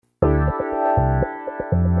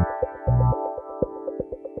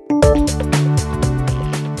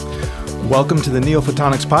Welcome to the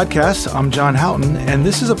Neophotonics Podcast. I'm John Houghton, and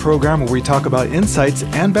this is a program where we talk about insights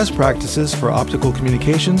and best practices for optical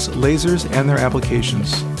communications, lasers, and their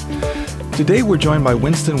applications. Today, we're joined by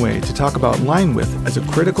Winston Wei to talk about line width as a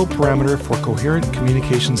critical parameter for coherent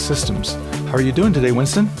communication systems. How are you doing today,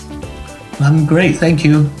 Winston? I'm great, thank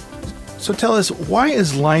you. So tell us, why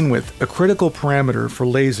is line width a critical parameter for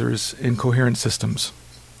lasers in coherent systems?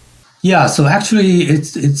 Yeah, so actually,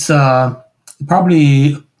 it's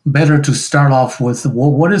probably better to start off with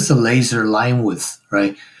what is the laser line width,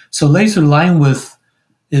 right? So laser line width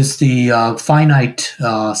is the finite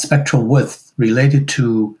spectral width related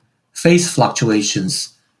to phase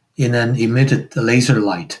fluctuations in an emitted laser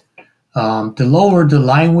light. The lower the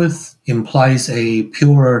line width implies a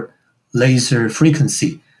purer laser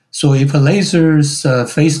frequency. So if a laser's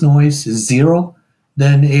phase noise is zero,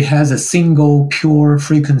 then it has a single pure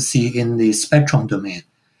frequency in the spectrum domain,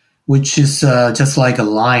 which is just like a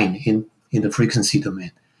line in the frequency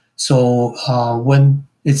domain. So when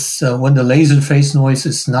the laser phase noise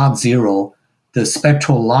is not zero, the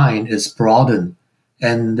spectral line is broadened,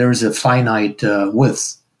 and there's a finite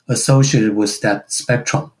width associated with that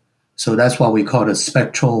spectrum. So that's why we call it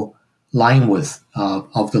spectral line width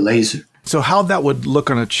of the laser. So how that would look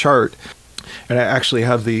on a chart, and I actually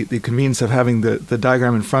have the convenience of having the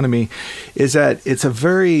diagram in front of me, is that it's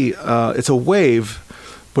it's a wave,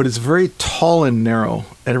 but it's very tall and narrow.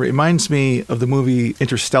 And it reminds me of the movie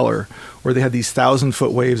Interstellar, where they had these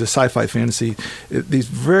 1,000-foot waves, a sci-fi fantasy, these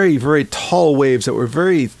very, very tall waves that were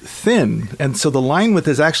very thin. And so the line width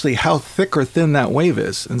is actually how thick or thin that wave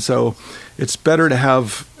is. And so it's better to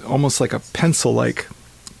have almost like a pencil-like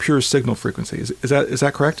pure signal frequency. Is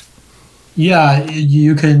that correct? Yeah,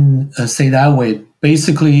 you can say that way.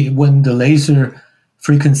 Basically, when the laser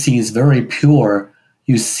frequency is very pure,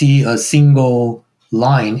 you see a single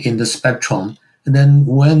line in the spectrum. And then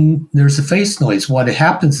when there's a phase noise, what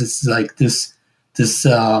happens is like this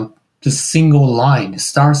single line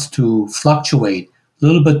starts to fluctuate a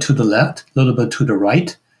little bit to the left, a little bit to the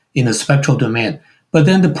right in the spectral domain. But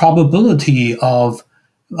then the probability of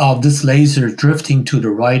this laser drifting to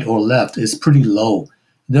the right or left is pretty low.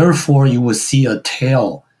 Therefore, you will see a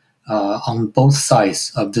tail on both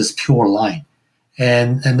sides of this pure line.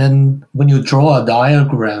 And then when you draw a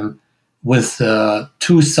diagram with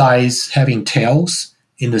two sides having tails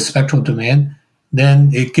in the spectral domain,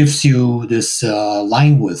 then it gives you this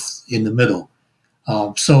line width in the middle.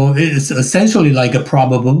 So it's essentially like a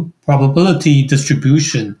probability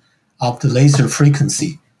distribution of the laser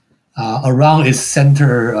frequency around its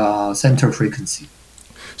center frequency.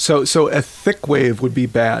 So a thick wave would be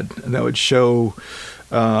bad, and that would show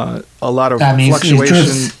a lot of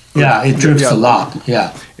fluctuation. It drifts a lot.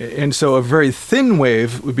 Yeah. And so a very thin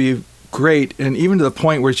wave would be great, and even to the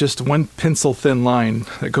point where it's just one pencil thin line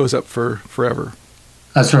that goes up for forever.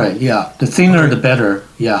 That's right. Yeah. The thinner, the better.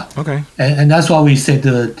 Yeah. Okay. And that's why we say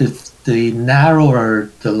the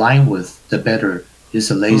narrower the line width, the better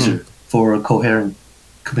is a laser for coherent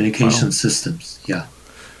communication systems. Yeah.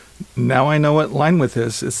 Now I know what line width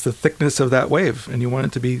is. It's the thickness of that wave, and you want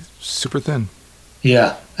it to be super thin.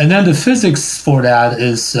 Yeah, and then the physics for that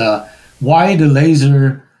is why the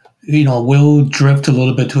laser, will drift a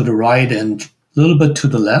little bit to the right and a little bit to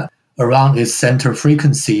the left around its center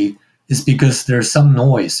frequency is because there's some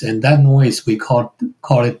noise, and that noise we call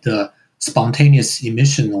it the spontaneous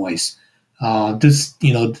emission noise. This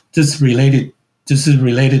is related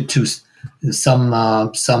to some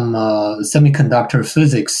semiconductor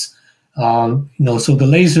physics. So the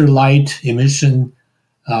laser light emission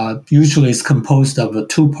usually is composed of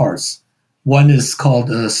two parts. One is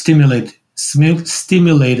called stimulated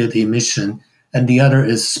emission, and the other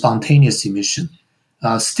is spontaneous emission.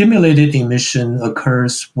 Stimulated emission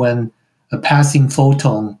occurs when a passing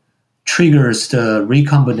photon triggers the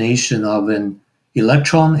recombination of an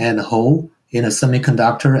electron and hole in a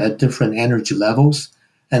semiconductor at different energy levels,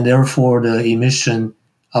 and therefore the emission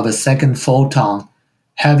of a second photon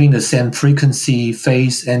having the same frequency,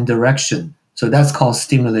 phase, and direction. So that's called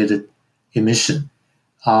stimulated emission.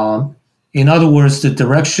 In other words, the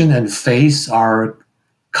direction and phase are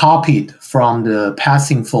copied from the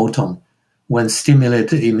passing photon when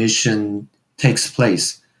stimulated emission takes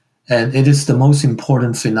place. And it is the most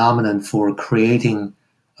important phenomenon for creating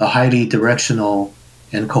a highly directional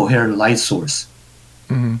and coherent light source.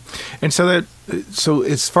 Mm-hmm. And so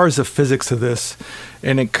as far as the physics of this,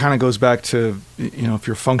 and it kind of goes back to, if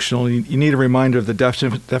you're functional, you need a reminder of the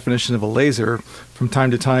definition of a laser from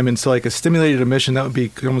time to time. And so like a stimulated emission, that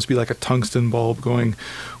could almost be like a tungsten bulb going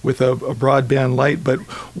with a broadband light. But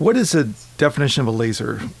what is the definition of a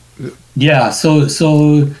laser? Yeah, so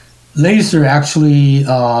laser actually,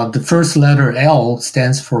 the first letter L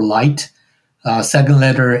stands for light, second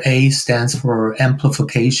letter A stands for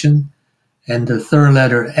amplification, and the third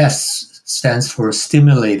letter S stands for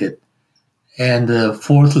stimulated, and the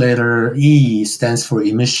fourth letter E stands for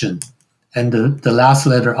emission, and the last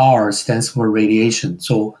letter R stands for radiation.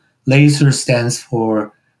 So laser stands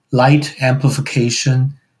for light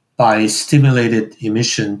amplification by stimulated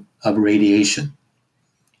emission of radiation.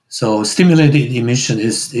 So stimulated emission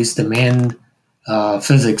is the main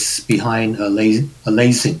physics behind a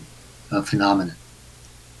lasing phenomenon.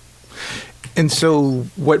 And so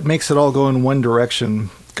what makes it all go in one direction?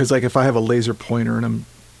 Because like if I have a laser pointer and I'm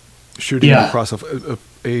shooting across a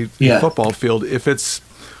football field, if the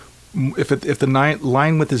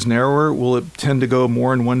line width is narrower, will it tend to go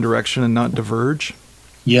more in one direction and not diverge?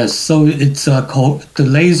 Yes. So it's the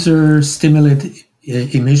laser stimulated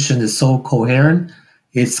emission is so coherent.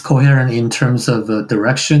 It's coherent in terms of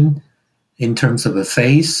direction, in terms of a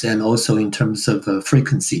phase, and also in terms of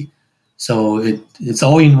frequency. So it's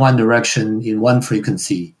all in one direction, in one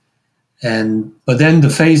frequency. But then the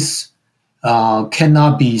phase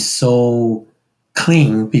cannot be so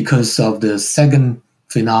clean because of the second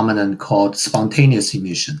phenomenon called spontaneous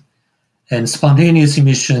emission. And spontaneous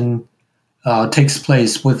emission takes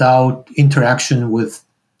place without interaction with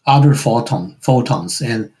other photons,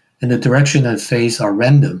 and the direction and phase are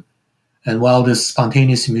random. And while this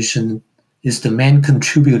spontaneous emission is the main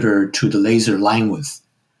contributor to the laser line width.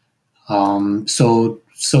 So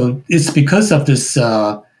it's because of this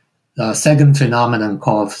second phenomenon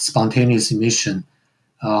called spontaneous emission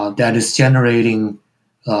that is generating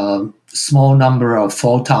a small number of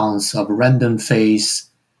photons of random phase,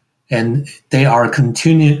 and they are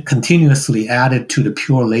continuously added to the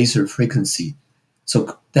pure laser frequency.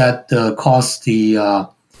 So that causes the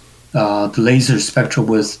laser spectral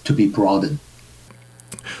width to be broadened.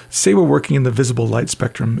 Say we're working in the visible light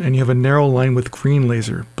spectrum and you have a narrow line width green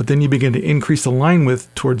laser, but then you begin to increase the line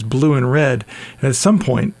width towards blue and red. And at some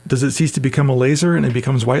point, does it cease to become a laser and it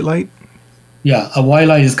becomes white light? Yeah, a white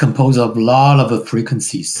light is composed of a lot of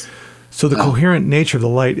frequencies. So the coherent nature of the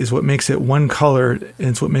light is what makes it one color, and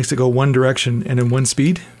it's what makes it go one direction and in one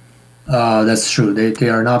speed? That's true. They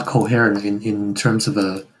are not coherent in terms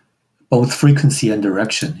of both frequency and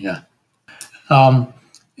direction, yeah.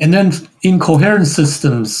 And then in coherent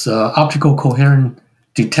systems, optical coherent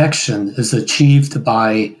detection is achieved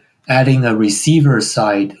by adding a receiver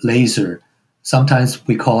side laser. Sometimes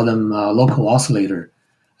we call them local oscillator.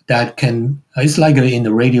 That it's like in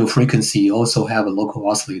the radio frequency, also have a local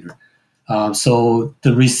oscillator. So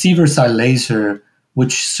the receiver side laser,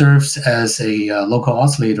 which serves as a local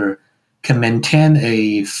oscillator, can maintain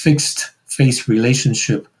a fixed phase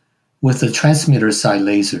relationship with the transmitter side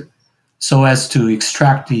laser, so as to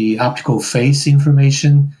extract the optical phase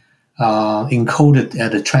information encoded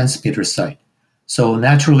at the transmitter side. So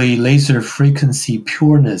naturally, laser frequency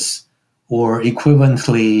pureness, or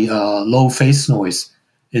equivalently low phase noise,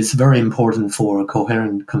 is very important for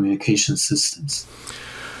coherent communication systems.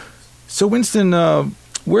 So Winston,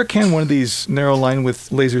 where can one of these narrow line width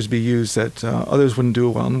lasers be used that others wouldn't do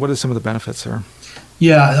well, and what are some of the benefits there?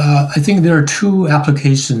 Yeah, I think there are two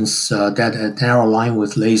applications that a narrow line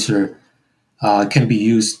width laser can be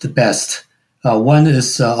used the best. One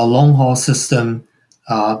is a long haul system.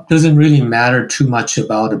 Doesn't really matter too much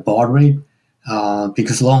about the baud rate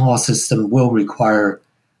because long haul system will require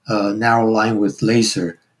a narrow line width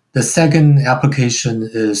laser. The second application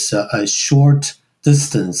is a short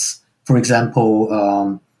distance. For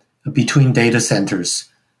example, between data centers,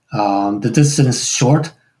 the distance is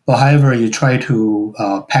short, but however, you try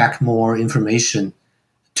to pack more information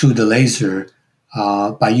to the laser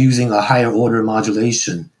by using a higher order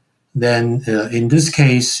modulation. Then in this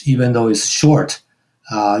case, even though it's short,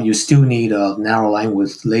 you still need a narrow line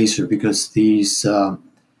width laser because these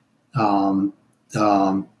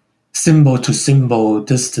symbol to symbol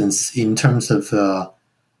distance in terms of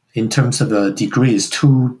degrees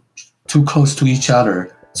too close to each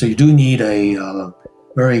other. So you do need a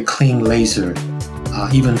very clean laser,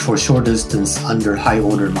 even for short distance under high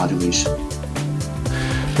order modulation.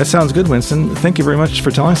 That sounds good, Winston. Thank you very much for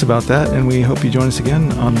telling us about that, and we hope you join us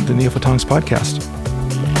again on the NeoPhotonics podcast.